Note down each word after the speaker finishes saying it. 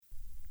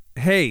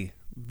Hey,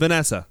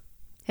 Vanessa.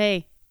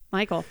 Hey,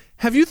 Michael.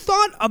 Have you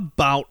thought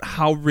about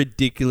how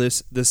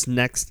ridiculous this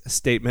next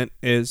statement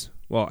is?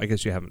 Well, I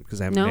guess you haven't because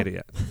I haven't made it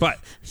yet. But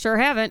sure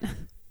haven't.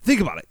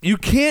 Think about it. You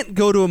can't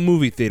go to a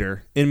movie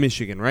theater in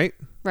Michigan, right?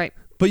 Right.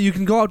 But you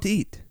can go out to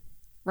eat.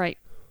 Right.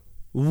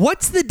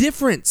 What's the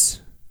difference?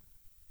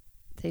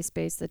 They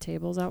space the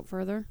tables out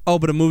further. Oh,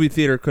 but a movie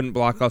theater couldn't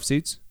block off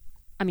seats?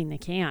 I mean, they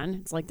can.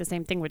 It's like the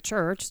same thing with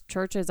church.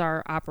 Churches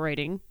are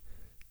operating.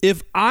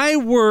 If I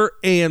were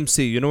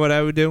AMC, you know what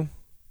I would do?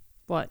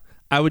 What?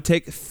 I would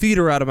take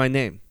theater out of my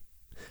name.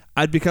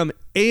 I'd become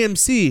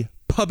AMC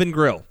Pub and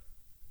Grill.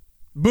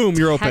 Boom,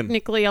 you're open.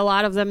 Technically, a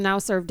lot of them now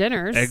serve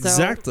dinners.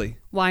 Exactly. So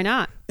why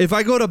not? If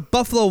I go to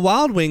Buffalo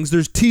Wild Wings,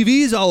 there's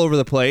TVs all over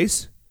the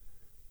place.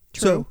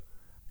 True. So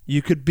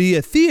you could be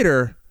a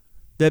theater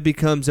that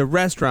becomes a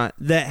restaurant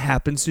that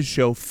happens to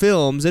show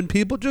films, and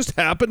people just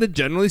happen to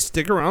generally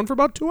stick around for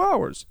about 2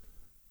 hours.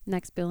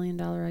 Next $1 billion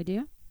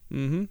idea?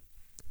 Mm-hmm.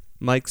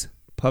 Mike's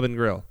Pub and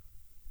Grill.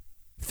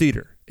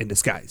 Theater in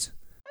disguise.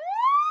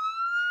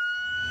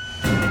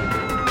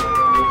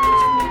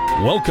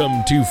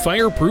 Welcome to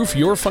Fireproof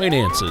Your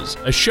Finances,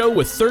 a show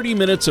with 30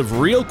 minutes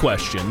of real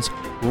questions,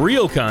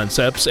 real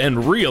concepts,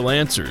 and real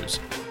answers.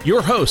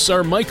 Your hosts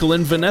are Michael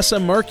and Vanessa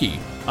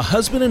Markey, a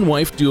husband and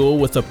wife duo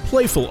with a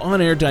playful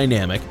on-air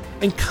dynamic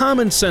and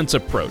common sense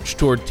approach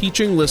toward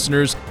teaching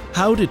listeners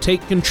how to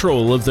take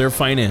control of their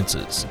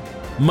finances.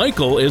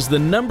 Michael is the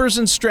numbers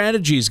and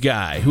strategies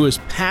guy who is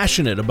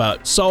passionate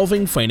about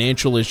solving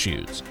financial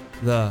issues.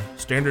 The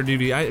standard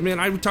deviation.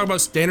 I would talk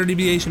about standard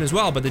deviation as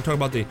well, but they talk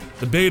about the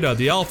beta,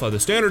 the alpha, the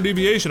standard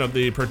deviation of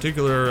the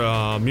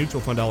particular mutual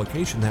fund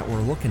allocation that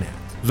we're looking at.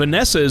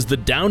 Vanessa is the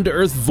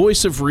down-to-earth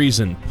voice of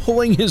reason,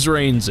 pulling his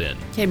reins in.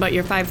 Okay, but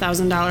your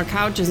 $5,000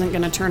 couch isn't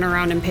going to turn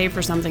around and pay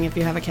for something if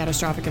you have a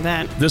catastrophic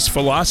event. This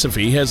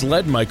philosophy has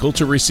led Michael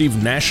to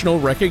receive national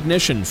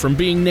recognition from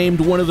being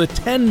named one of the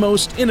 10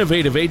 most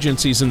innovative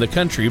agencies in the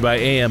country by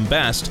AM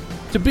Best,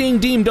 to being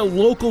deemed a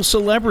local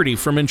celebrity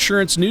from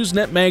Insurance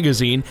Newsnet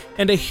magazine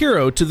and a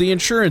hero to the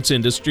insurance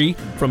industry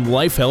from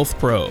Life Health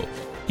Pro.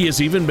 He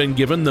has even been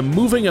given the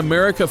Moving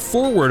America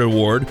Forward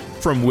Award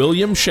from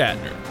William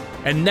Shatner.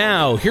 And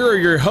now, here are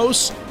your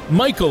hosts,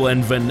 Michael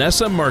and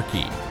Vanessa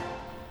Markey.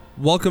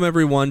 Welcome,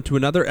 everyone, to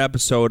another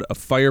episode of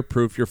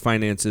Fireproof Your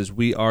Finances.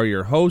 We are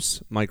your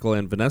hosts, Michael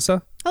and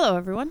Vanessa. Hello,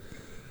 everyone.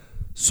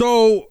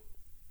 So,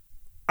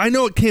 I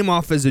know it came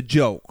off as a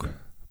joke,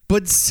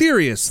 but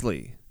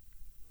seriously,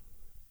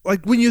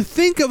 like when you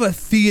think of a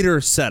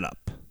theater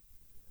setup,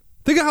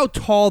 think of how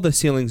tall the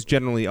ceilings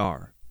generally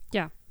are.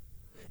 Yeah.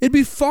 It'd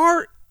be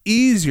far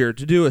easier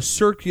to do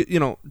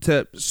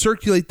to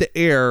circulate the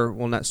air.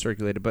 Well, not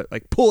circulate it, but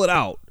like pull it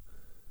out.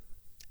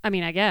 I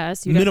mean, I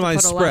guess you'd minimize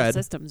have to put spread. a lot of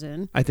systems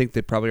in. I think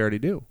they probably already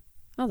do.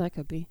 Oh, that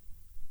could be.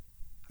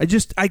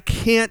 I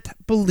can't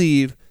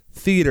believe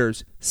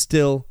theaters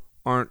still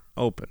aren't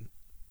open.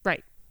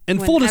 Right. And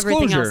When full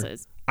everything disclosure,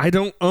 else is. we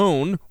don't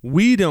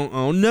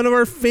own, none of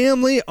our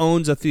family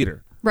owns a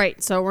theater.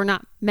 Right. So we're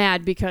not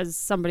mad because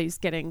somebody's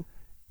getting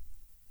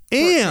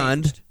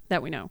And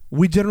that we know.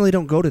 we generally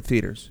don't go to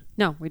theaters.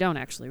 No, we don't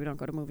actually. We don't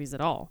go to movies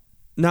at all.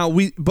 Now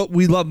but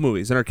we love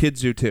movies, and our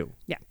kids do too.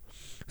 Yeah.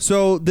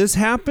 So this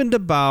happened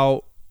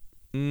about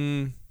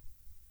 12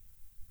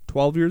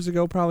 years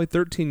ago, probably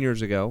 13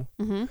 years ago.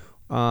 Mm-hmm.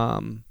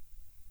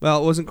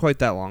 Well, it wasn't quite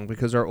that long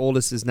because our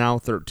oldest is now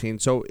 13.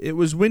 So it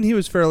was when he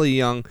was fairly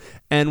young,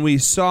 and we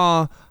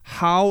saw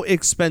how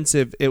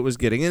expensive it was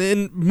getting.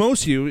 And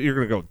most of you're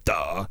going to go,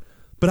 duh.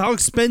 But how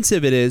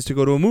expensive it is to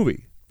go to a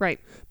movie. Right.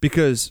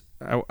 Because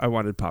I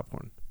wanted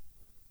popcorn.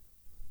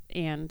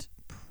 And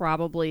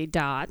probably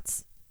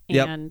Dots.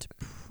 Yep. And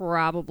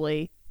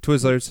probably...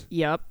 Twizzlers.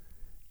 Yep.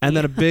 And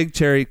then a big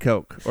cherry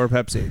Coke or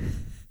Pepsi.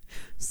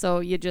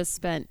 So you just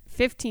spent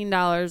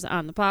 $15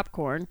 on the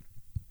popcorn,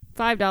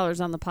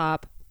 $5 on the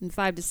pop, and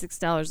 $5 to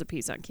 $6 a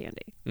piece on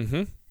candy.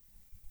 Mm-hmm.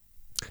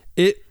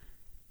 It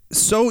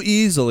so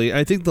easily.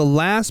 I think the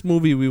last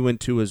movie we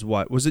went to was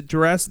what? Was it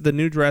the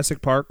new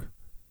Jurassic Park?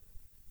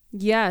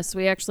 Yes,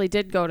 we actually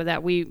did go to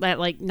that. We at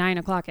like 9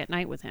 o'clock at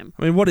night with him.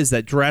 I mean, what is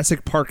that?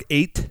 Jurassic Park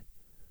 8?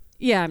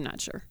 Yeah, I'm not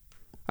sure.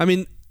 I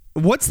mean,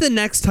 what's the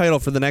next title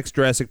for the next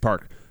Jurassic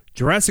Park?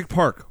 Jurassic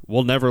Park,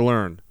 We'll Never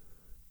Learn.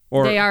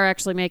 Or they are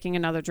actually making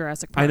another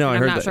Jurassic Park. I know. I I'm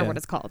heard not that, sure yeah. what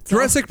it's called. So.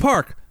 Jurassic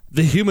Park,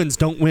 The Humans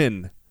Don't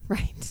Win.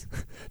 Right.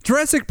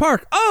 Jurassic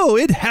Park. Oh,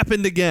 it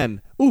happened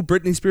again. Ooh,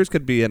 Britney Spears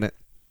could be in it.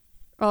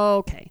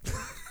 Okay.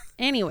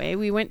 Anyway,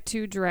 we went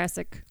to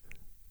Jurassic.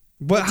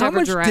 But how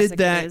much Jurassic did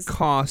that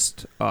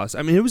cost us?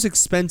 I mean, it was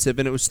expensive,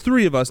 and it was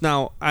 3 of us.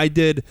 Now, I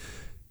did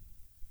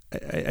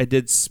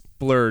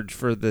splurge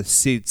for the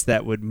seats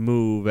that would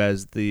move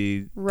as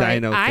the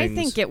dino things. I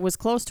think it was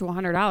close to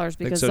 $100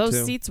 because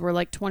those seats were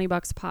like $20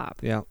 a pop.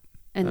 Yeah.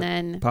 And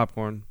then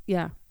popcorn.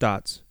 Yeah.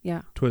 Dots.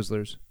 Yeah.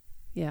 Twizzlers.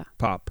 Yeah.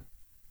 Pop.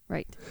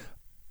 Right.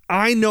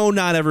 I know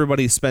not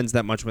everybody spends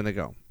that much when they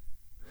go.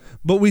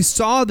 But we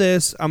saw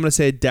this, I'm going to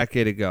say a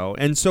decade ago.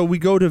 And so we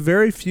go to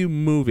very few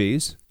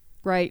movies.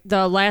 Right.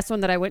 The last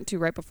one that I went to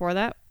right before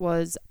that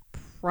was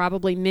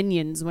probably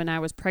Minions when I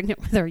was pregnant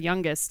with our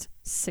youngest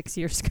 6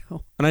 years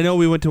ago. And I know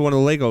we went to one of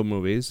the Lego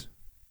movies.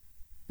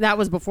 That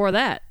was before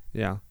that.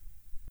 Yeah.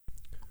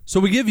 So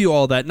we give you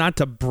all that not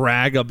to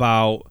brag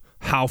about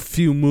how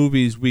few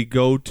movies we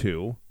go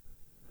to.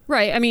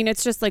 Right. I mean,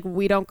 it's just like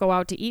we don't go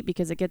out to eat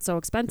because it gets so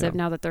expensive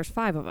now that there's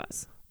 5 of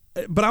us.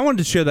 But I wanted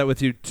to share that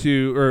with you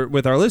too, or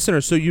with our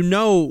listeners, so we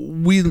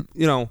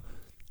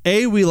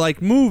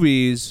like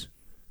movies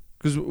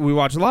because we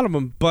watch a lot of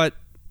them. But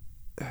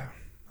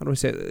how do I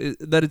say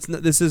it? That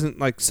this isn't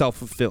like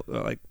self-fulfilled,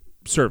 like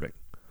serving.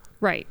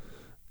 Right.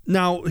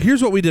 Now,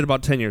 here's what we did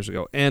about 10 years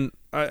ago, and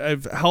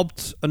I've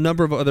helped a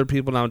number of other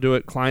people now do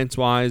it,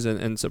 clients-wise,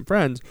 and some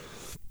friends.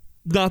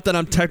 Not that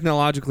I'm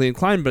technologically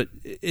inclined, but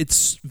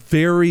it's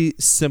very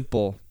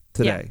simple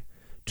today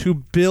to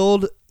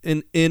build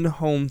an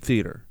in-home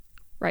theater.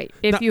 Right.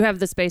 If you have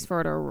the space for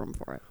it or a room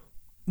for it.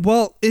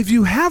 Well, if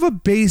you have a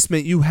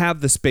basement, you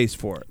have the space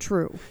for it.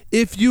 True.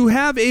 If you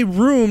have a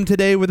room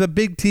today with a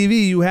big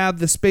TV, you have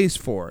the space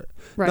for it.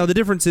 Right. Now, the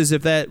difference is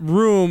if that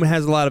room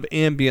has a lot of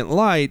ambient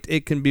light,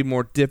 it can be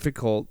more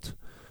difficult.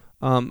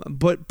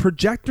 But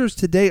projectors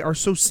today are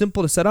so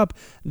simple to set up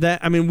that,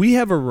 I mean, we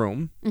have a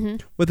room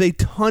with a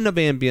ton of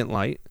ambient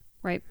light.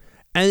 Right.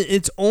 And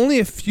it's only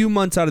a few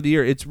months out of the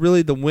year. It's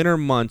really the winter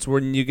months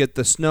when you get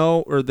the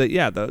snow or the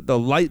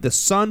light, the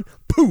sun,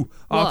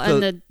 off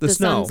and the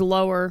snow. sun's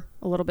lower,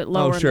 a little bit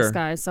lower in sure. the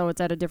sky, so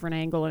it's at a different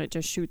angle and it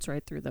just shoots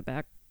right through the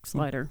back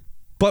slider.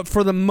 But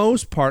for the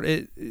most part,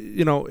 it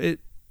is.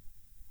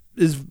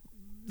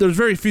 There's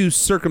very few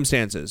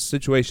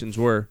situations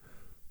where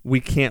we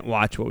can't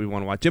watch what we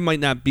want to watch. It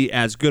might not be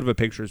as good of a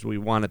picture as we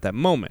want at that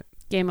moment.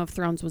 Game of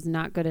Thrones was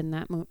not good in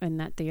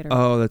that theater.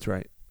 Oh, that's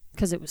right.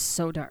 Because it was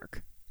so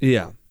dark.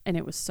 Yeah. And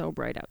it was so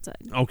bright outside.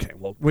 Okay,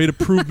 well, way to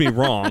prove me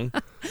wrong.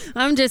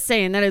 I'm just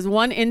saying that is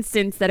one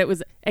instance that it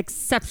was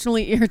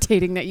exceptionally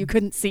irritating that you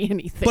couldn't see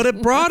anything. But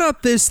it brought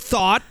up this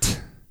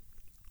thought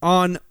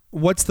on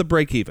what's the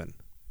break even.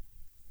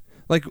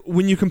 Like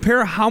when you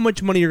compare how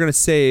much money you're going to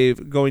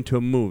save going to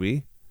a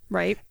movie.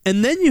 Right.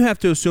 And then you have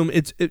to assume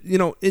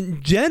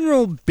in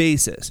general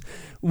basis,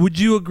 would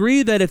you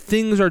agree that if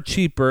things are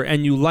cheaper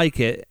and you like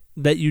it,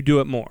 that you do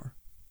it more?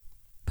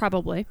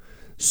 Probably.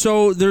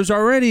 So there's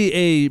already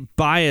a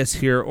bias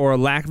here or a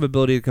lack of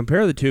ability to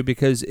compare the two,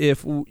 because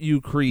if you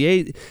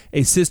create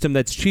a system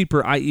that's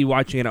cheaper, i.e.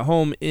 watching it at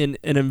home, in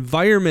an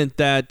environment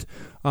that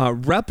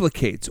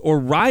replicates or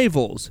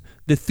rivals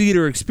the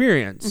theater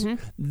experience,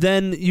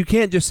 then you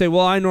can't just say,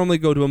 well, I normally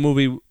go to a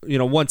movie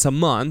once a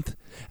month,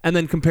 and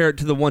then compare it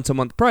to the once a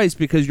month price,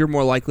 because you're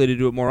more likely to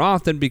do it more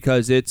often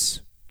because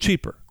it's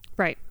cheaper.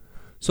 Right.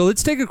 So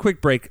let's take a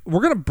quick break.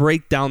 We're going to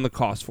break down the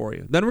cost for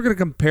you. Then we're going to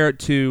compare it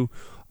to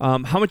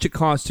how much it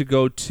costs to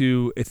go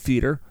to a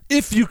theater.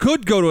 If you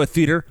could go to a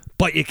theater,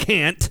 but you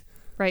can't.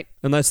 Right.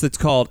 Unless it's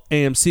called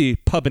AMC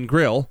Pub and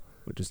Grill,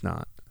 which is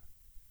not.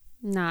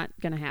 Not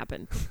going to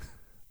happen.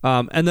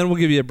 And then we'll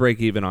give you a break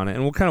even on it.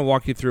 And we'll kind of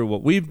walk you through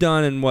what we've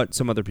done and what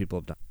some other people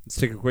have done. Let's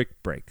take a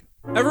quick break.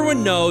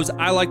 Everyone knows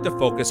I like to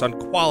focus on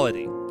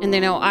quality. And they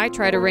know I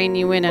try to rein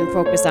you in and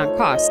focus on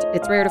cost.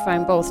 It's rare to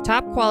find both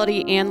top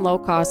quality and low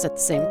cost at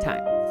the same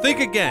time. Think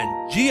again.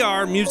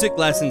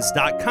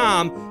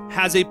 grmusiclessons.com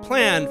has a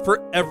plan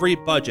for every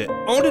budget.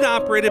 Owned and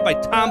operated by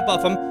Tom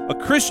Buffum, a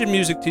Christian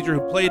music teacher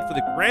who played for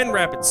the Grand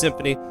Rapids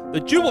Symphony,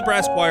 the Jubal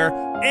Brass Choir,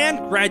 and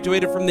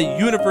graduated from the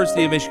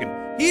University of Michigan.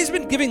 He's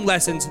been giving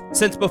lessons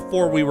since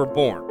before we were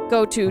born.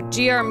 Go to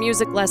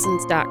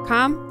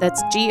grmusiclessons.com.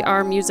 That's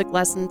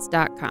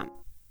grmusiclessons.com.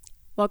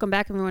 Welcome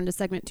back, everyone, to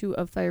segment 2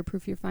 of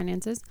Fireproof Your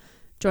Finances.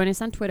 Join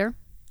us on Twitter.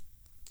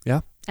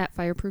 Yeah. At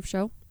Fireproof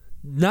Show.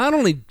 Not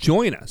only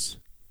join us,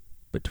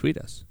 but tweet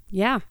us.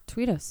 Yeah,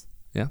 tweet us.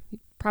 Yeah.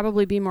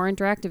 Probably be more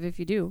interactive if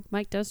you do.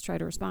 Mike does try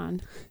to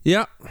respond.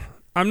 Yeah.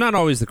 I'm not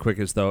always the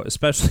quickest, though,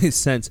 especially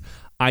since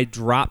I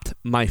dropped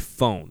my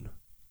phone.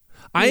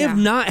 I have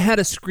not had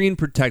a screen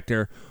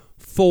protector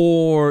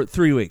for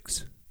 3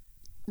 weeks.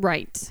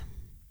 Right.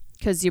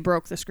 Because you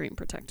broke the screen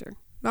protector.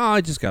 No,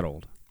 I just got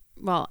old.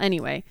 Well,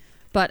 anyway.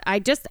 But I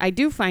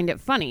do find it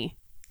funny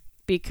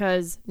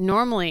because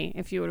normally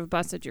if you would have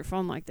busted your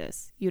phone like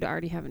this, you'd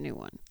already have a new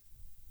one.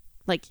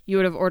 Like you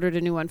would have ordered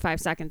a new one 5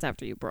 seconds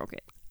after you broke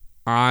it.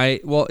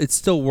 Well, it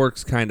still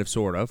works kind of,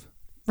 sort of.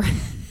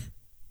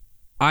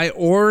 I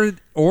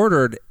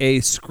ordered a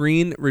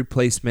screen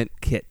replacement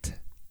kit.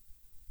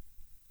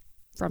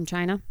 From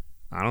China?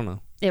 I don't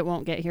know. It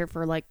won't get here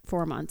for like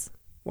 4 months.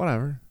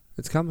 Whatever.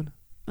 It's coming.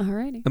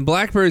 Alrighty. And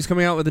BlackBerry's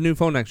coming out with a new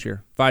phone next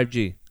year.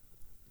 5G.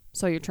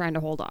 So you're trying to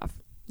hold off,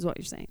 is what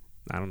you're saying.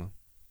 I don't know.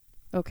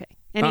 Okay.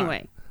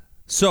 Anyway.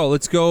 So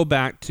let's go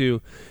back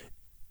to,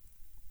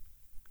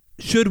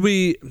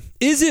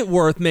 is it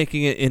worth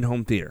making it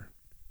in-home theater?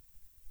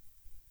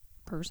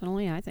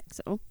 Personally, I think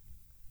so.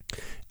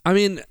 I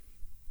mean,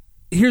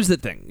 here's the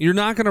thing. You're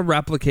not going to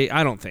replicate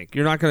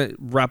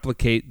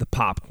the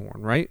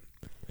popcorn, right?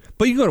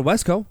 But you can go to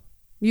Wesco.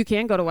 You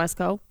can go to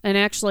Wesco. And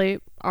actually,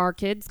 our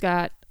kids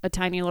got a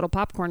tiny little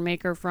popcorn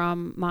maker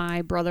from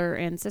my brother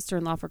and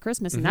sister-in-law for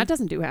Christmas, and that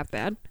doesn't do half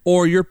bad.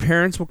 Or your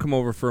parents will come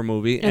over for a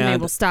movie, And they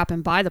will stop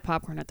and buy the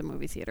popcorn at the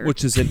movie theater.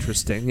 which is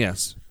interesting,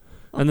 yes.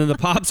 And then the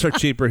pops are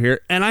cheaper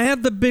here. And I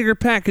have the bigger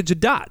package of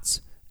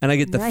Dots. And I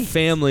get the Right.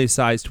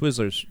 family-sized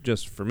Twizzlers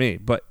just for me.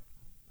 But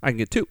I can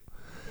get two.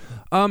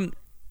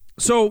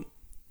 So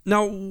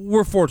now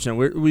we're fortunate.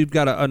 We've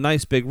got a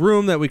nice big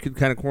room that we could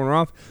kind of corner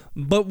off.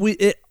 But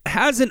it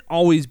hasn't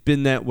always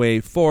been that way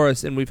for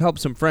us. And we've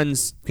helped some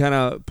friends kind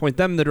of point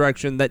them in the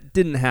direction that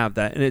didn't have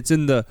that. And it's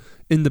in the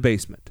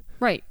basement.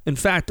 Right. In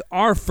fact,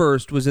 our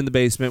first was in the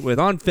basement with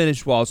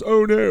unfinished walls.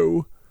 Oh,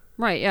 no.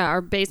 Right, yeah. Our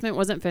basement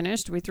wasn't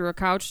finished. We threw a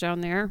couch down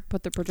there,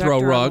 put the projector Throw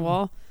a on rug. the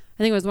wall.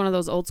 I think it was one of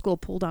those old school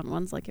pull-down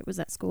ones like it was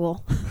at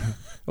school.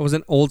 It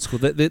wasn't old school.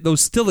 Those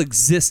still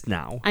exist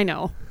now. I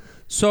know.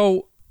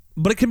 So,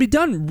 but it can be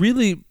done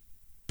really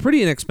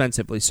pretty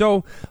inexpensively.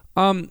 So,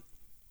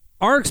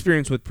 our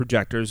experience with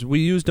projectors, we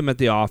used them at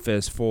the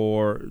office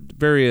for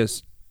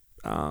various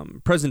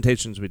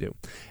presentations we do.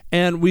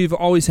 And we've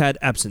always had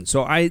Epson.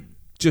 So I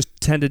just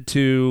tended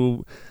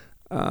to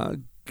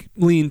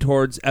lean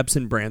towards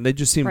Epson brand. They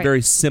just seem Right.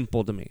 very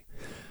simple to me.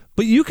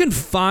 But you can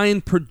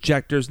find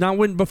projectors. Now,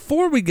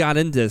 before we got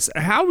into this,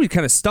 how we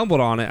kind of stumbled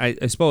on it,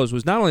 I suppose,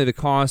 was not only the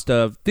cost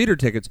of theater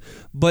tickets,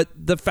 but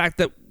the fact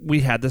that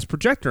we had this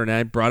projector, and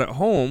I brought it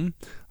home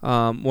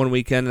one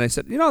weekend, and I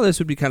said, this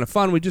would be kind of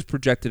fun. We just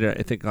projected it,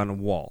 I think, on a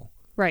wall.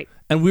 Right.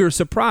 And we were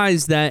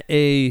surprised that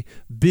a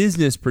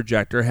business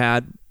projector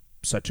had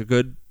such a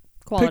good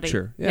Quality.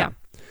 picture. Yeah.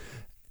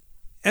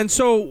 And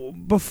so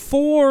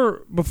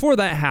before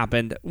that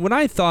happened, when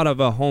I thought of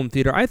a home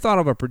theater, I thought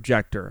of a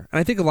projector, and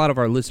I think a lot of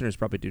our listeners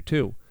probably do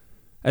too,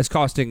 as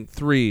costing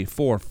 $3,000,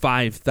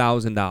 $4,000,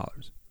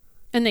 $5,000.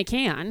 And they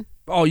can.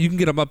 Oh, you can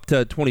get them up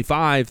to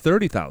 $25,000,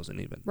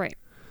 $30,000 even. Right.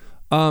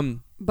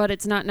 Um, But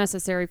it's not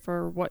necessary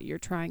for what you're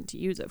trying to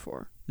use it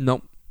for.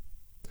 Nope.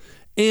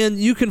 And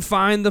you can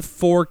find the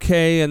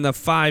 4K and the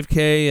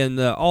 5K and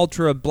the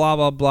Ultra blah,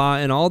 blah, blah,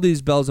 and all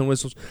these bells and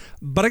whistles.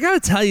 But I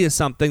got to tell you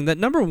something that,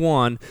 number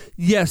one,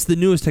 yes, the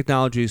newest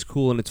technology is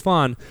cool and it's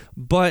fun,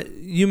 but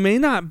you may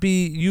not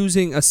be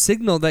using a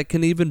signal that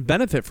can even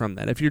benefit from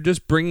that. If you're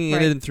just bringing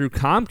it in through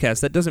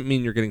Comcast, that doesn't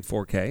mean you're getting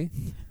 4K.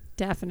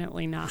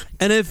 Definitely not.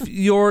 And if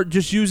you're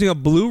just using a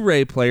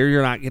Blu-ray player,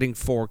 you're not getting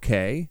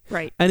 4K.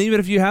 Right. And even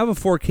if you have a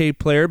 4K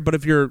player, but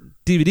if your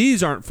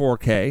DVDs aren't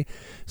 4K.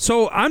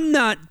 So I'm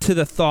not to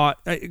the thought,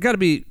 I got to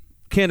be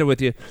candid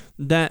with you,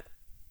 that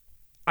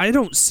I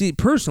don't see,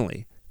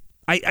 personally,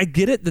 I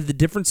get it that the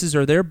differences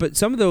are there, but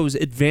some of those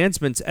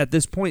advancements at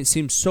this point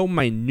seem so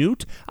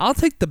minute. I'll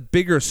take the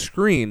bigger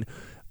screen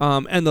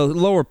and the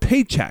lower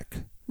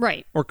paycheck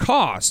Right. or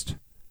cost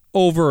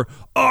over,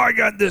 I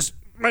got this,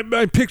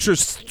 my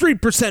picture's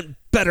 3%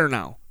 better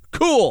now.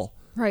 Cool.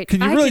 Right.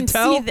 Can you I really can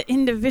tell? see the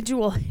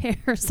individual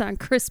hairs on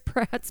Chris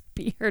Pratt's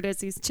beard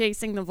as he's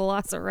chasing the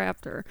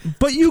Velociraptor.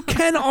 But you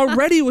can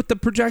already with the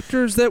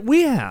projectors that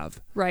we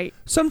have. Right.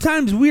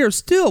 Sometimes we are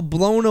still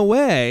blown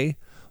away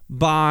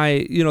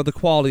by, the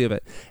quality of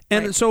it.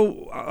 And Right.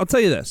 so I'll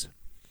tell you this.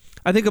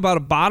 I think about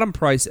a bottom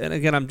price, and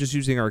again, I'm just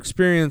using our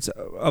experience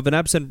of an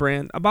Epson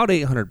brand, about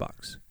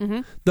 $800. Mm-hmm.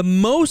 The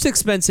most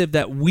expensive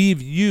that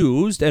we've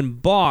used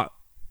and bought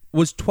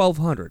was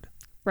 $1,200.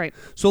 Right.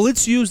 So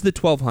let's use the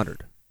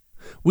 $1,200.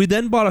 We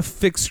then bought a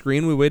fixed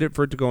screen. We waited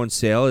for it to go on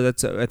sale.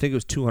 That's I think it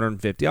was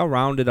 $250. I'll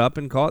round it up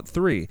and call it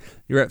 $3.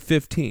 You're at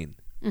 $15.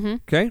 Mm-hmm.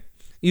 Okay?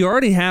 You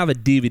already have a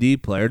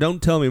DVD player.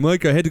 Don't tell me,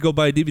 Mike, I had to go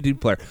buy a DVD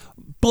player.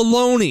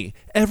 Baloney.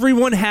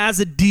 Everyone has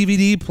a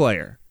DVD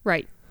player.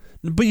 Right.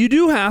 But you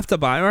do have to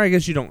buy, or I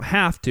guess you don't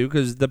have to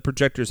because the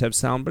projectors have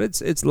sound, but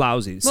it's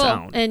lousy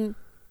sound. And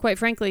quite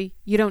frankly,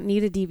 you don't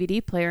need a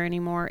DVD player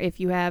anymore if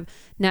you have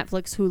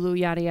Netflix, Hulu,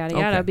 yada, yada,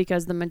 yada, Okay.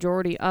 because the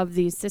majority of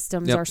these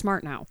systems Yep. are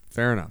smart now.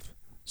 Fair enough.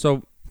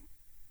 So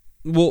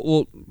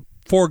we'll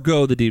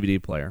forego the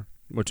DVD player,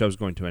 which I was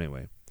going to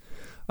anyway.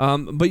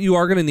 But you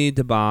are going to need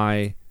to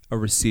buy a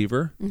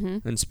receiver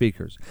and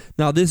speakers.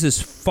 Now, this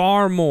is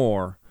far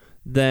more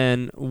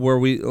than where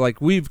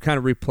we've kind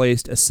of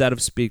replaced a set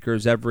of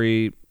speakers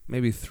every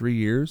maybe 3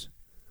 years.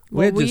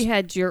 We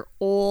had your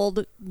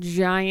old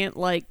giant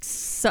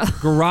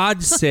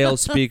garage sale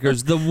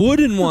speakers, the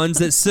wooden ones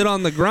that sit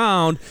on the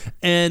ground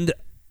and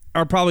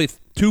are probably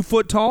 2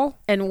 foot tall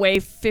and weigh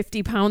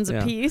 50 pounds a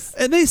Yeah. piece.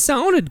 And they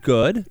sounded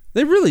good.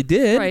 They really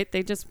did. Right.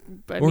 They just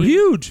Were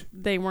huge.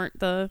 They weren't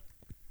the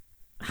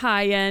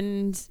high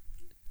end,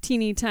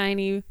 teeny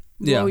tiny,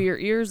 Yeah. blow your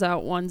ears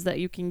out ones that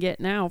you can get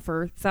now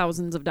for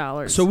thousands of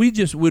dollars. So we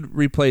just would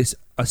replace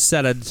a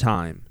set at a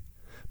time.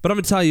 But I'm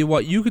going to tell you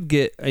what, you could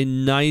get a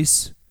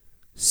nice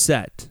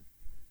set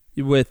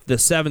with the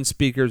 7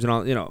 speakers and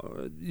all,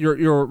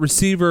 your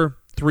receiver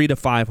 $300 to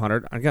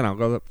 $500. Again, I'll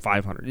go up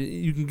 $500.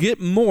 You can get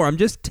more. I'm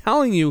just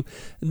telling you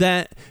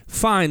that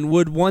fine,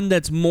 would one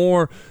that's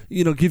more,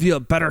 give you a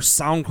better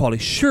sound quality?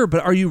 Sure,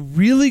 but are you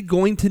really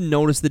going to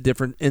notice the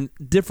difference? And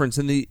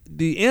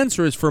the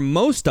answer is for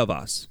most of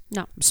us.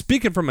 No. Speaking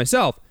Speaking for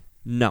myself,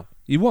 no,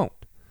 you won't.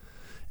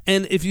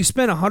 And if you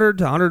spend $100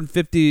 to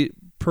 $150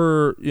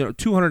 per,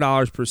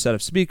 $200 per set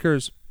of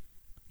speakers,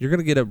 you're going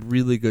to get a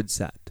really good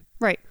set.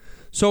 Right.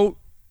 So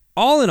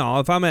all in all,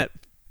 if I'm at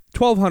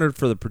 $1,200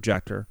 for the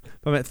projector,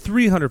 if I'm at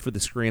 $300 for the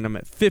screen, I'm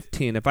at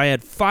 $1,500. If I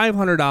had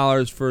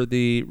 $500 for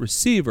the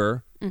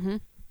receiver,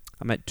 I'm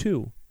at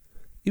 $2,000.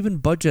 Even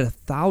budget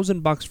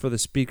 $1,000 for the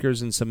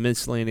speakers and some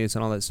miscellaneous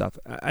and all that stuff.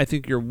 I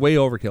think you're way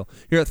overkill.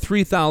 You're at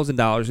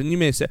 $3,000, and you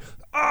may say,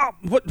 "Oh,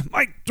 what,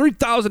 Mike?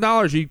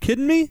 $3,000? Are you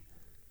kidding me?"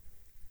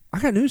 I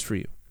got news for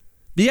you.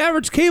 The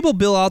average cable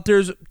bill out there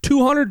is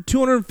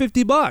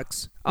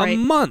 $250 a Right.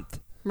 month.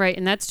 Right,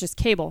 and that's just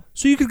cable.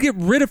 So you could get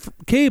rid of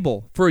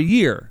cable for a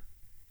year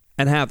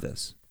and have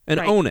this and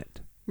Right. own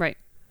it. Right.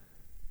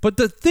 But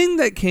the thing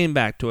that came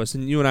back to us,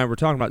 and you and I were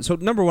talking about, so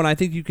number one, I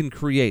think you can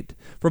create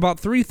for about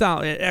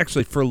 $3,000,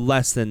 actually for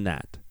less than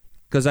that,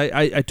 because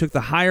I took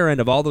the higher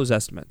end of all those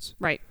estimates.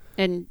 Right.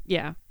 And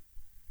yeah,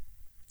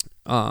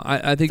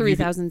 I think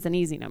 3,000's an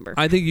easy number.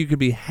 I think you could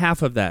be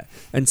half of that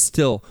and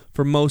still,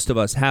 for most of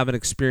us, have an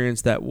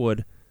experience that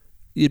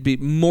you'd be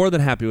more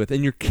than happy with,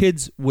 and your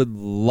kids would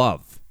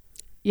love.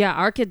 Yeah,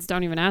 our kids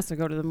don't even ask to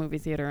go to the movie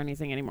theater or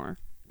anything anymore.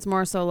 It's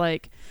more so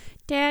like,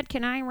 Dad,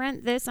 can I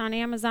rent this on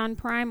Amazon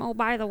Prime? Oh,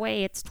 by the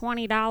way, it's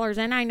 $20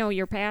 and I know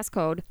your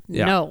passcode.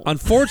 Yeah. No.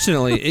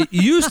 Unfortunately, it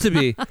used to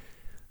be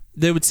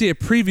they would see a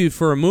preview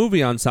for a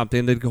movie on something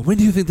and they'd go, "When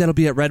do you think that'll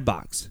be at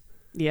Redbox?"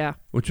 Yeah.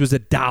 Which was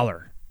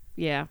 $1.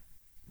 Yeah.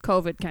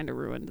 COVID kind of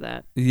ruined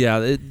that. Yeah,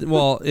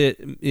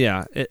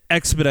 it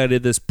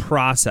expedited this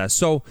process.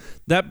 So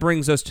that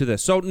brings us to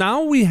this. So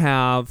now we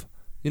have,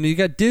 you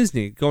got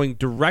Disney going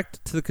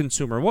direct to the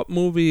consumer. What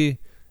movie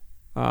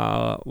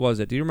was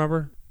it? Do you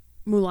remember?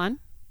 Mulan?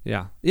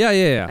 Yeah.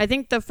 I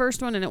think the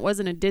first one, and it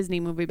wasn't a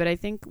Disney movie, but I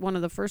think one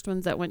of the first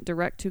ones that went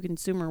direct to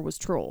consumer was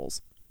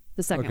Trolls,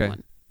 the second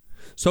one.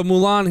 So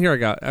Mulan, here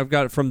I've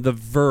got it from The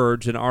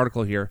Verge, an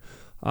article here.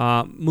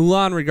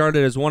 Mulan,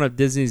 regarded as one of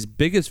Disney's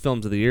biggest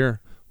films of the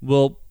year,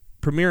 will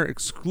premiere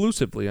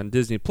exclusively on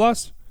Disney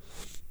Plus.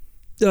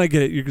 Then I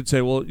get it. You could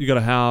say, well, you got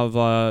to have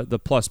the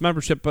Plus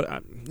membership, but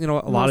a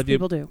lot of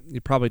people do.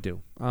 You probably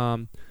do.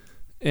 We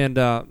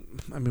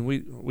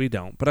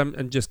don't, but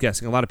I'm just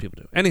guessing. A lot of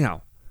people do.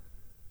 Anyhow,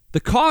 the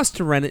cost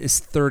to rent it is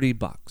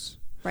 $30.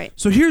 Right.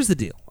 So here's the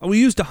deal. We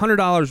used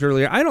 $100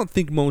 earlier. I don't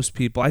think most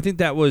people. I think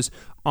that was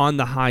on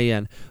the high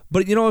end.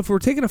 But if we're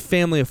taking a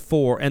family of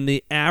 4 and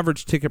the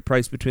average ticket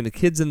price between the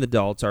kids and the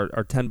adults are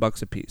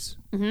 $10 a piece,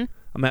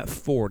 I'm at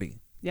 $40.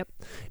 Yep.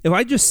 If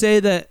I just say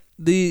that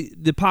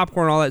the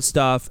popcorn, all that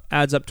stuff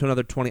adds up to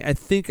another $20, I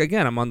think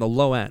again I'm on the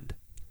low end.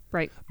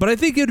 Right. But I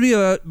think it'd be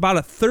about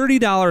a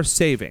 $30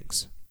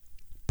 savings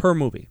per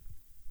movie.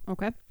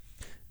 Okay.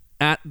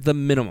 At the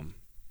minimum.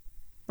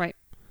 Right.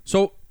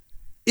 So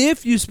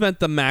if you spent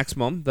the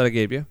maximum that I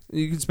gave you,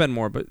 you can spend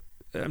more, but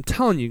I'm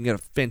telling you, you can get a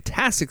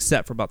fantastic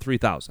set for about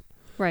 $3,000.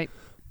 Right.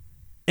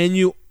 And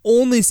you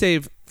only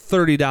save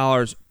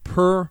 $30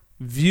 per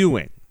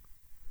viewing.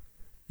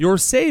 Your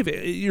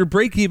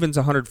break even's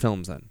 100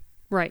 films then.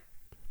 Right.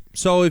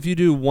 So if you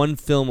do one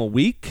film a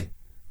week,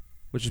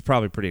 which is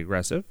probably pretty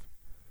aggressive,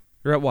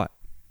 you're at what?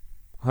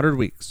 100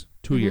 weeks,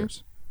 2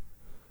 years.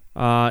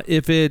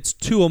 If it's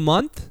 2 a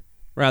month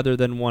rather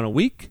than 1 a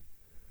week,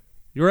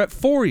 you're at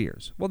 4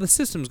 years. Well, the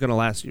system's going to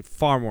last you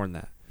far more than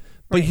that.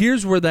 But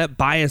here's where that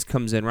bias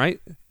comes in,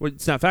 right?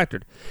 It's not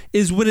factored.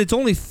 Is when it's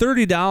only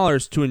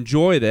 $30 to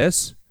enjoy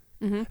this.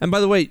 And by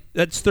the way,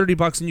 that's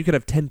 $30 and you could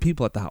have 10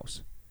 people at the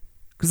house.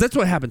 Because that's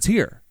what happens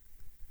here.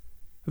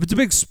 If it's a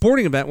big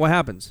sporting event, what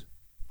happens?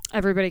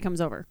 Everybody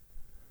comes over.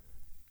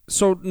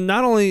 So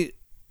not only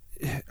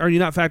are you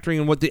not factoring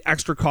in what the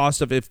extra cost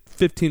of if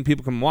 15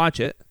 people can watch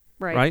it,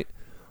 right?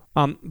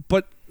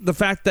 But the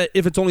fact that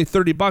if it's only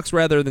 $30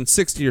 rather than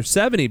 $60 or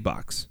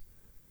 $70,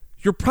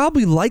 you're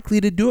probably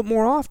likely to do it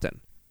more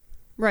often.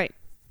 Right.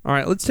 All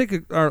right, let's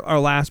take our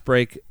last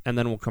break, and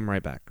then we'll come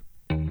right back.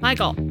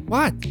 Michael.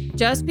 What?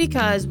 Just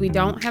because we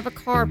don't have a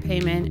car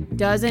payment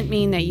doesn't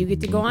mean that you get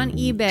to go on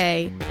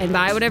eBay and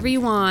buy whatever you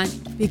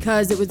want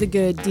because it was a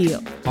good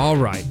deal. All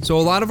right. So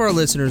a lot of our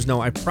listeners know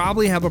I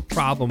probably have a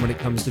problem when it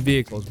comes to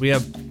vehicles. We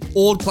have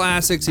old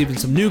classics, even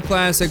some new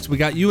classics. We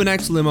got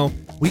UNX limo.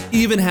 We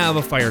even have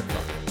a fire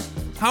truck.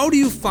 How do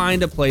you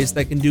find a place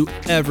that can do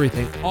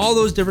everything? All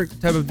those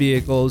different type of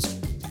vehicles,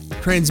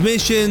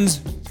 transmissions,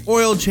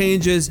 oil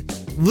changes,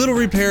 little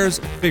repairs,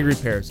 big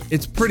repairs.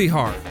 It's pretty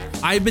hard.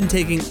 I've been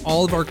taking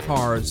all of our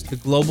cars to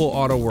Global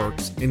Auto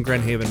Works in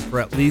Grand Haven for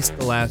at least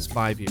the last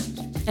 5 years.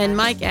 And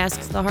Mike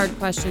asks the hard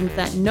questions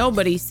that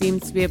nobody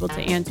seems to be able to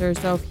answer,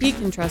 so if he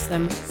can trust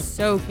them,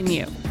 so can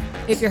you.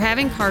 If you're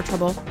having car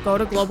trouble, go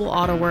to Global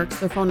Auto Works.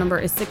 Their phone number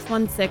is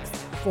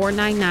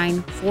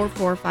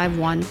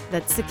 616-499-4451.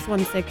 That's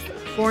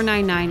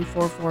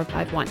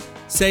 616-499-4451.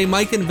 Say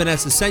Mike and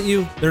Vanessa sent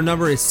you. Their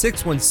number is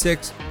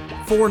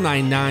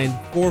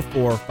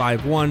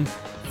 616-499-4451.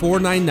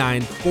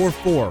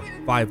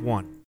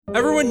 499-4451.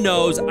 Everyone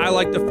knows I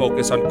like to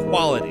focus on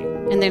quality.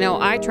 And they know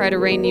I try to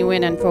rein you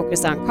in and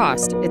focus on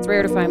cost. It's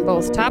rare to find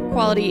both top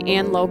quality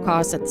and low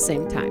cost at the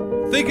same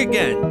time. Think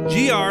again.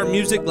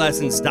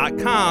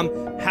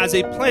 grmusiclessons.com has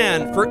a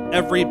plan for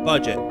every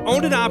budget.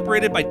 Owned and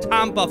operated by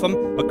Tom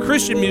Buffum, a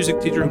Christian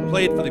music teacher who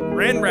played for the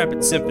Grand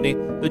Rapids Symphony,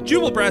 the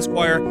Jubal Brass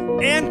Choir,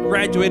 and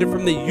graduated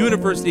from the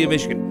University of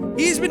Michigan.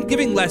 He's been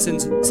giving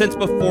lessons since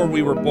before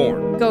we were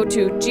born. Go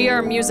to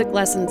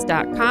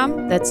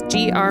grmusiclessons.com. That's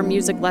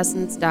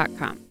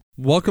grmusiclessons.com.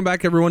 Welcome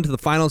back, everyone, to the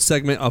final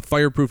segment of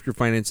Fireproof Your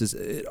Finances.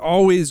 It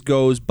always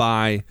goes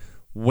by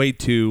way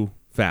too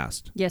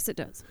fast. Yes, it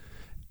does.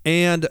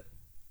 And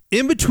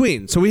in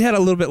between, so we had a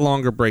little bit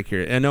longer break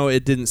here. I know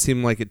it didn't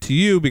seem like it to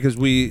you because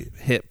we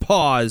hit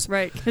pause.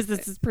 Right, because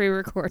this is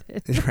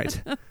pre-recorded.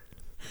 Right.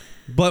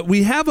 But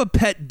we have a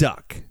pet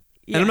duck.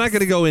 Yes. And I'm not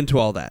going to go into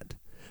all that.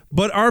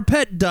 But our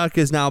pet duck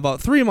is now about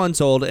 3 months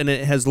old, and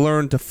it has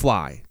learned to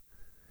fly.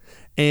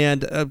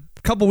 And a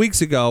couple weeks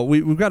ago,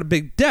 we've got a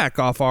big deck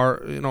off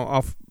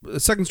off a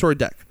second-story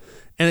deck.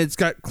 And it's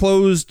got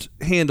closed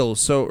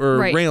handles,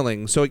 Right.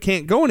 railing, so it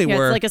can't go anywhere.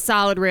 Yeah, it's like a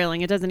solid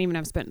railing. It doesn't even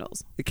have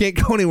spindles. It can't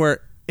go anywhere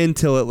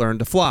until it learned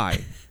to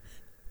fly.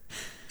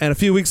 And a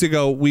few weeks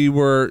ago, we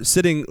were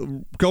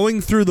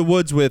going through the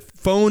woods with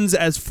phones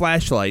as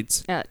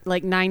flashlights. At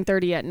like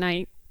 9:30 at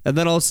night. And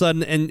then all of a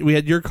sudden, and we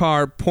had your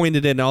car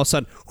pointed in, and all of a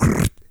sudden,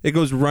 it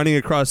goes running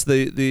across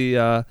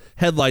the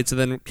headlights and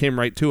then came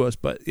right to us.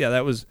 But yeah,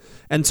 that was,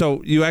 and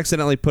so you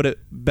accidentally put it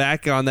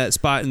back on that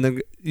spot, and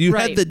then you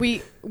Right. had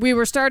the. We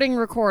were starting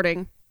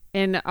recording,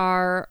 and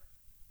our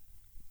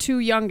two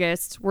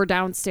youngest were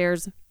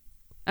downstairs,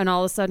 and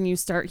all of a sudden you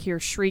start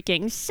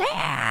shrieking,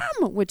 Sam,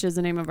 which is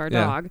the name of our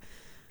Yeah. dog.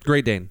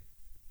 Great Dane.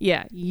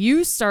 Yeah,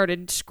 you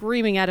started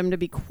screaming at him to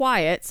be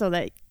quiet so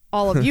that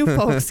all of you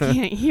folks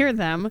can't hear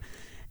them.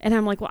 And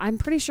I'm like, well, I'm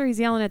pretty sure he's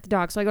yelling at the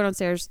dog. So I go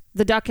downstairs.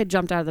 The duck had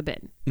jumped out of the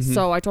bin. Mm-hmm.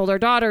 So I told our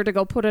daughter to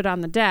go put it on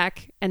the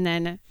deck. And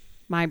then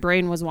my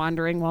brain was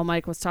wandering while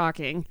Mike was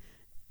talking.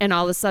 And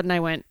all of a sudden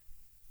I went,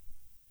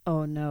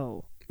 oh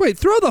no. Wait,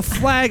 throw the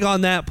flag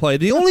on that play.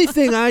 The only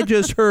thing I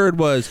just heard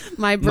was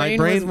My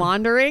brain was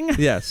wandering.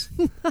 Yes.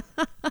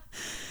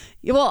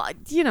 Well,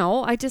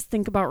 I just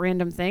think about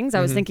random things.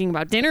 I was thinking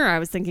about dinner. I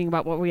was thinking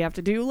about what we have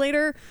to do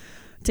later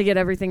to get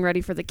everything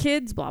ready for the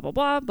kids, blah, blah,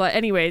 blah. But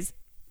anyways,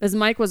 as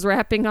Mike was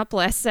wrapping up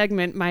last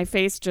segment, my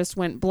face just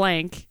went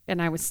blank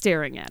and I was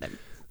staring at him.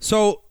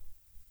 So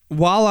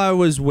while I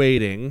was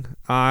waiting,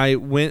 I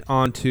went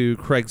on to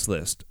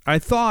Craigslist. I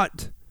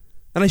thought,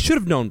 and I should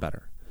have known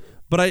better,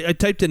 but I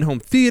typed in home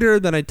theater,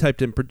 then I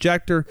typed in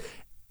projector,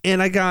 and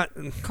I got...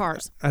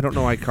 Cars. I don't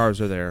know why cars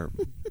are there.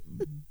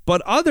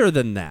 But other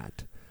than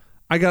that,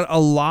 I got a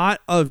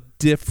lot of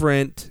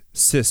different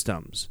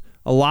systems,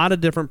 a lot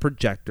of different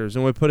projectors,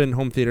 and we put in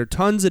home theater,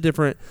 tons of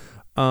different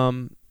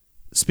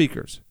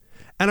speakers.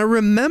 And I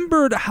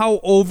remembered how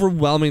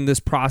overwhelming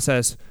this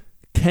process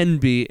can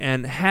be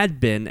and had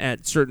been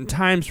at certain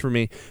times for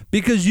me,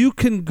 because you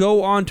can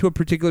go onto a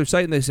particular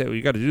site and they say, well,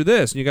 you got to do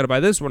this, and you got to buy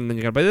this one, and then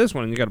you got to buy this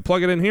one, and you got to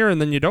plug it in here, and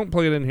then you don't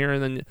plug it in here,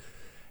 and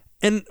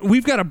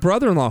we've got a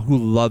brother-in-law who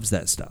loves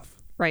that stuff.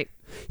 Right.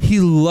 He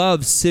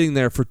loves sitting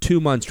there for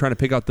 2 months trying to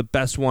pick out the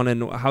best one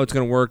and how it's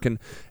going to work, and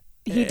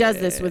He does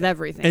this with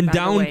everything. and by the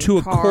down way. to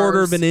a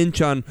quarter of Cars. an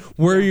inch on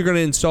where you're going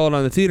to install it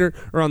on the theater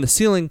or on the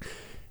ceiling.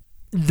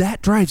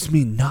 That drives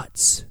me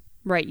nuts.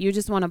 Right. You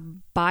just want to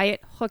buy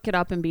it, hook it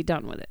up, and be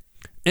done with it.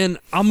 And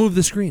I'll move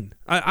the screen.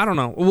 I don't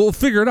know. We'll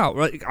figure it out.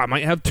 Right? I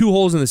might have 2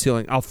 holes in the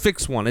ceiling. I'll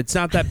fix one. It's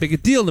not that big a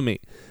deal to me.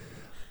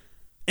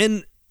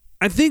 And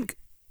I think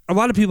a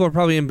lot of people are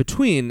probably in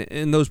between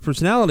in those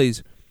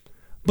personalities.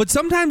 But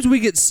sometimes we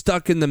get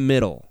stuck in the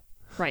middle.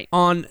 Right.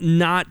 On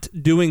not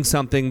doing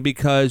something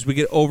because we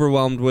get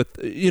overwhelmed with,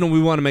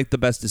 we want to make the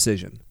best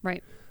decision.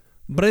 Right.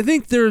 But I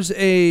think there's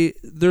a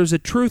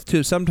truth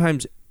to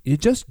sometimes you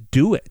just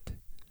do it.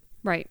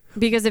 Right.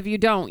 Because if you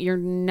don't, you're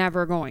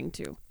never going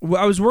to.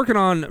 Well, I was working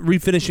on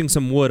refinishing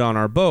some wood on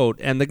our boat,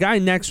 and the guy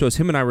next to us,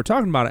 him and I were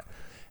talking about it,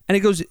 and he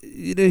goes,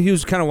 he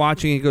was kind of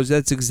watching, he goes,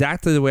 that's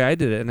exactly the way I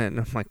did it. And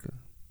I'm like,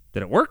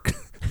 did it work?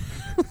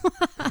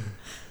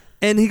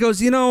 And he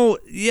goes,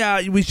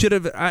 yeah, we should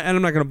have, and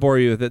I'm not going to bore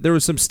you with it. There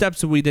were some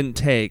steps that we didn't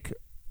take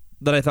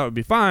that I thought would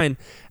be fine.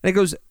 And he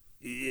goes,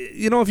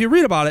 if you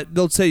read about it,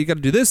 they'll say you got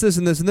to do this, this,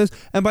 and this, and this.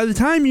 And by the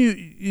time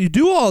you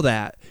do all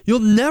that, you'll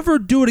never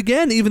do it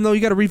again, even though you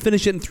got to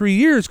refinish it in 3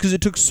 years because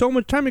it took so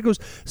much time. He goes,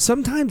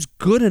 sometimes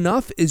good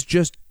enough is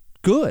just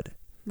good.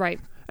 Right.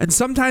 And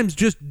sometimes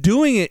just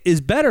doing it is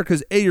better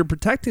because, A, you're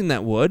protecting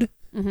that wood,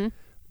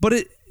 but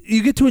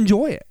you get to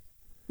enjoy it.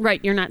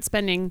 Right. You're not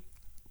spending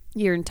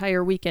your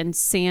entire weekend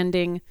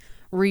sanding,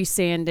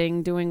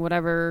 resanding, doing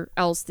whatever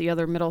else the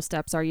other middle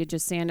steps are. You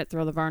just sand it,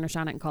 throw the varnish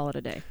on it, and call it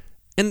a day.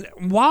 And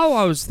while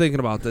I was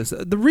thinking about this,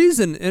 the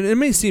reason, and it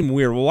may seem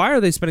weird, well, why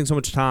are they spending so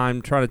much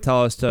time trying to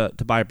tell us to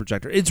buy a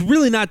projector? It's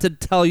really not to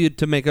tell you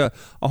to make a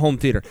home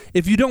theater.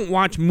 If you don't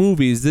watch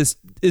movies, this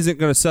isn't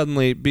going to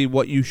suddenly be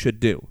what you should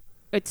do.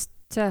 It's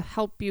to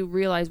help you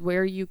realize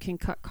where you can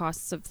cut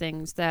costs of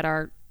things that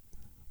are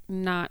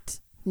not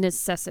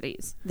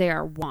necessities. They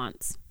are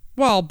wants.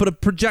 Well, but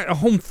a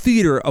home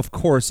theater, of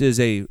course, is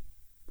a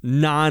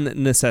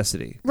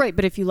non-necessity. Right,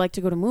 but if you like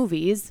to go to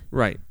movies,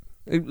 Right.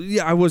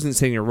 Yeah, I wasn't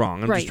saying you're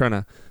wrong. I'm Right. just trying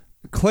to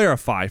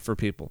clarify for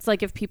people. It's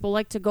like if people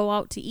like to go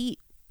out to eat,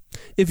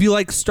 If you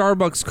like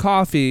Starbucks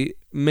coffee,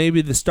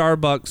 maybe the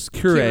Starbucks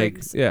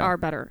Keurigs are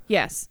better.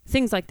 Yes,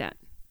 things like that.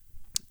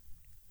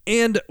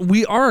 And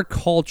we are a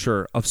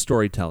culture of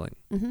storytelling.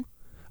 Mm-hmm.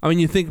 I mean,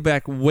 you think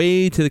back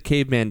way to the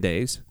caveman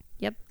days.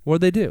 Yep,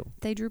 What did they do?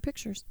 they drew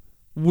pictures.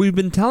 We've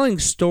been telling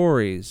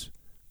stories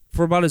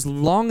for about as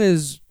long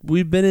as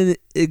we've been in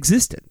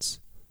existence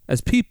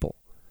as people.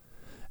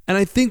 And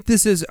I think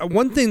this is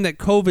one thing that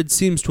COVID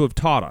seems to have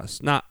taught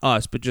us, not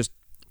us, but just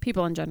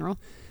People in general.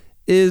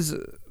 is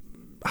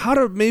how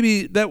to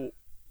maybe that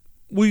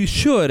we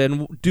should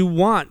and do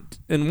want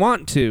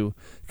to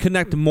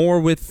connect more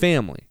with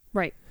family.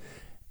 Right,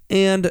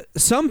 And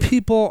some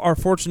people are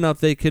fortunate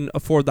enough they can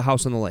afford the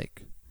house on the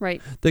lake.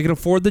 right. They can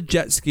afford the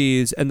jet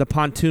skis and the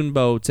pontoon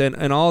boats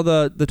and all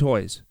the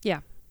toys. Yeah,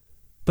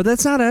 But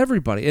that's not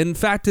everybody. In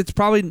fact, it's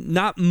probably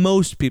not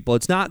most people.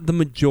 It's not the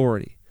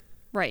majority.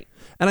 right.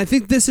 And I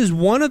think this is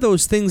one of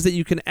those things that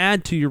you can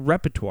add to your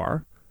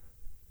repertoire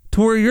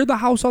to where you're the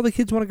house all the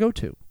kids want to go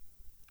to.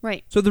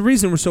 Right. So the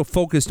reason we're so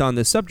focused on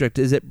this subject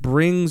is it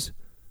brings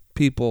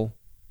people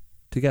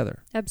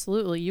together.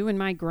 Absolutely. You and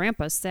my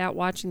grandpa sat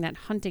watching that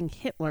Hunting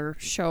Hitler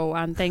show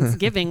on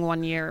Thanksgiving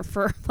one year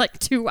for like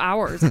 2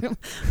 hours.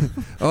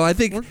 Oh, I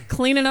think We're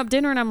cleaning up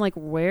dinner, and I'm like,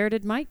 where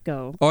did Mike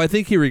go? I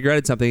think he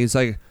regretted something. He's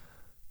like,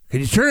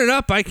 "Can you turn it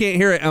up? I can't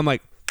hear it." I'm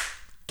like,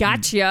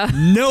 Gotcha.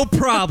 "No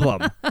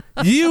problem.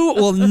 You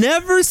will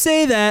never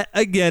say that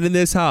again in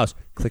this house."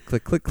 Click,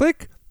 click, click,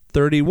 click.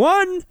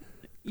 31.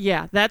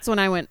 Yeah, that's when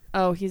I went,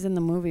 oh, he's in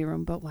the movie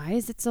room, but why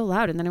is it so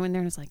loud? And then I went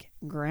there and was like,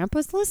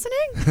 Grandpa's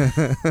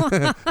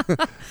listening?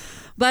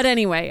 But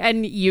anyway,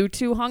 and you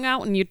two hung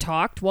out and you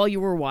talked while you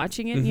were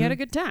watching it and you had a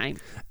good time.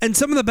 And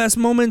some of the best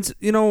moments,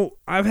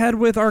 I've had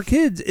with our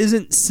kids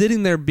isn't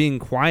sitting there being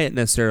quiet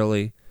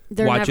necessarily.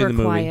 They're watching never the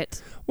movie.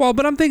 quiet. Well,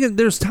 but I'm thinking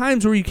there's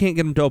times where you can't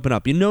get them to open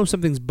up. You know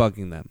something's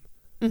bugging them.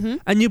 Mm-hmm.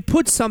 And you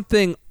put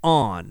something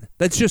on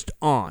that's just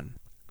on.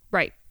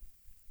 Right.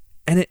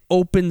 And it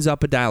opens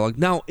up a dialogue.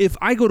 Now, if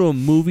I go to a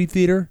movie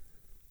theater,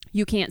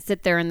 You can't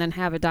sit there and then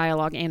have a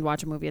dialogue and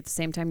watch a movie at the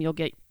same time. You'll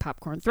get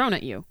popcorn thrown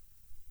at you.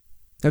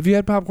 have you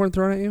had popcorn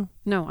thrown at you?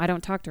 No, I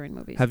don't talk during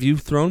movies. Have you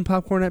thrown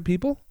popcorn at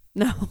people?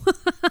 No.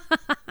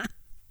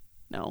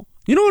 No.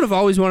 You know what I've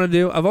always wanted to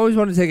do? I've always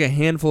wanted to take a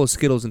handful of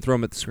Skittles and throw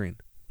them at the screen.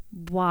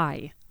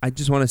 Why? I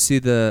just want to see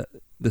the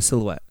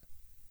silhouette.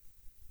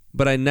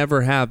 But I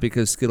never have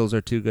because Skittles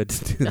are too good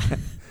to do that.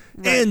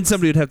 And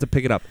somebody would have to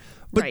pick it up.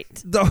 But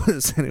Right.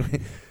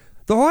 Anyway,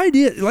 the whole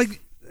idea,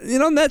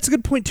 that's a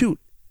good point too.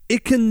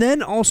 It can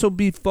then also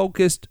be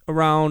focused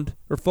around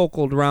or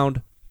focaled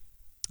around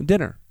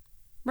dinner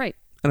Right.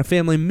 and a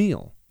family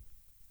meal.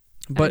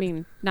 But I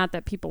mean, not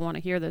that people want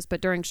to hear this,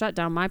 but during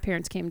shutdown, my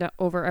parents came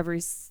over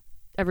every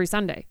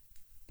Sunday.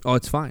 oh,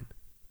 it's fine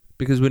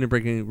because we didn't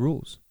break any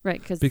rules.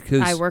 Right,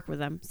 Because- I work with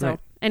them. So, right.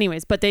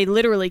 anyways, but they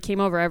literally came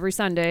over every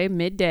Sunday,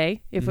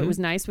 midday. If Mm-hmm. it was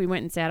nice, we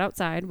went and sat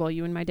outside while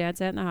you and my dad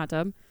sat in the hot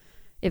tub.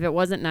 If it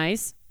wasn't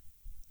nice,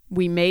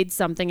 we made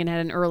something and had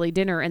an early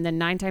dinner. And then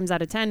 9 times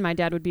out of 10, my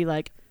dad would be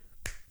like,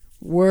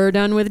 we're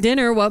done with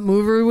dinner. What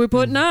movie are we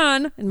putting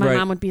on? And my Right.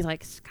 mom would be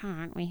like,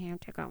 Scott, we have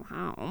to go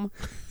home.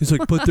 He's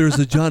like, but there's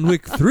a John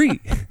Wick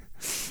 3.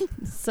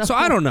 So,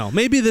 I don't know.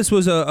 Maybe this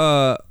was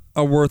a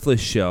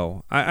worthless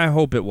show. I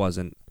hope it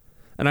wasn't.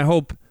 And I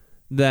hope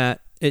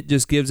that it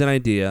just gives an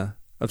idea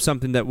of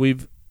something that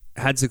we've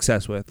had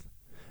success with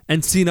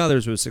and seen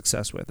others with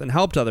success with and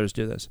helped others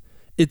do this.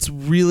 It's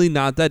really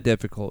not that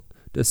difficult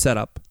to set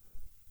up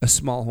a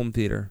small home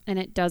theater. And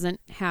it doesn't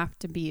have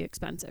to be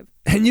expensive.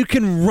 And you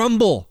can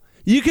rumble.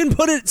 You can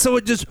put it so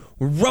it just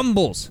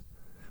rumbles.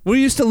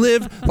 We used to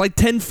live like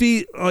 10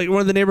 feet, like one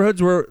of the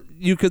neighborhoods where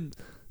you could...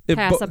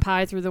 Pass a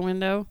pie through the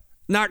window.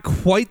 Not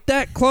quite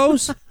that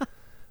close,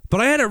 but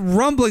I had it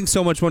rumbling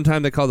so much one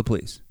time they called the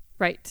police.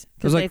 Right. was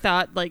Because they like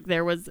thought like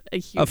there was a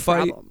huge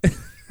fight. problem.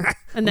 And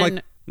I'm then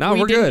like, no,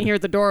 we we're didn't good. hear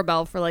the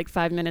doorbell for like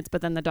 5 minutes,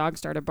 but then the dog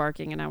started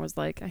barking and I was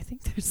like, I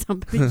think there's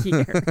somebody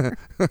here.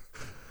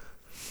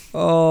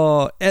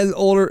 Oh, and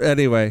older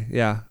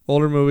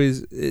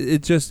movies.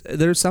 It just,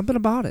 there's something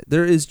about it.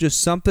 There is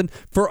just something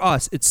for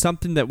us. It's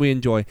something that we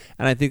enjoy,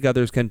 and I think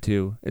others can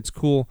too. It's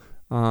cool.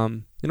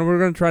 We're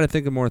going to try to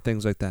think of more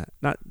things like that.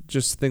 Not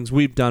just things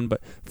we've done,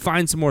 but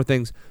find some more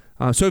things.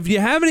 So if you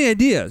have any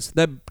ideas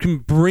that can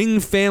bring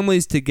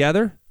families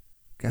together,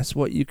 guess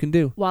what you can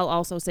do? While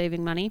also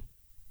saving money.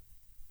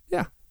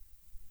 Yeah.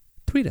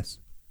 Tweet us.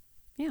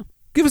 Yeah.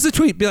 Give us a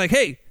tweet. Be like,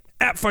 hey,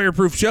 at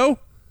Fireproof Show,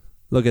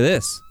 look at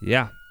this.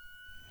 Yeah.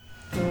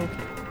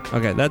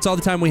 Okay, that's all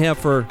the time we have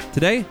for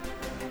today.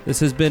 This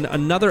has been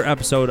another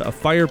episode of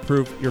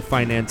Fireproof Your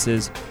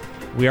Finances.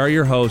 We are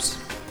your hosts.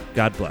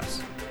 God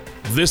bless.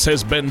 This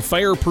has been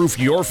Fireproof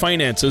Your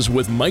Finances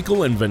with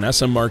Michael and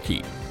Vanessa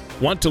Markey.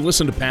 Want to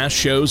listen to past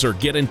shows or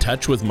get in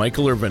touch with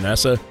Michael or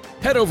Vanessa?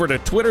 Head over to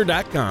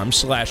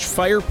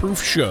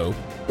twitter.com/fireproofshow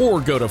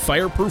or go to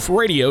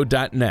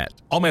fireproofradio.net.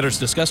 All matters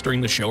discussed during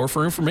the show are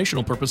for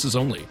informational purposes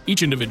only.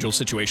 Each individual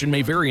situation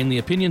may vary, and the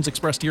opinions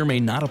expressed here may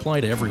not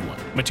apply to everyone.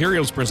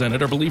 Materials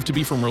presented are believed to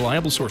be from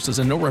reliable sources,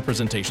 and no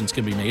representations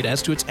can be made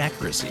as to its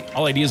accuracy.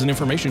 All ideas and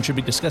information should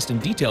be discussed in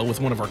detail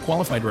with one of our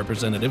qualified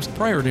representatives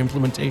prior to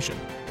implementation.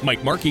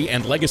 Mike Markey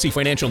and Legacy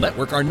Financial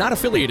Network are not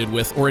affiliated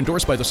with or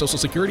endorsed by the Social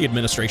Security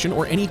Administration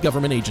or any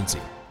government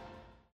agency.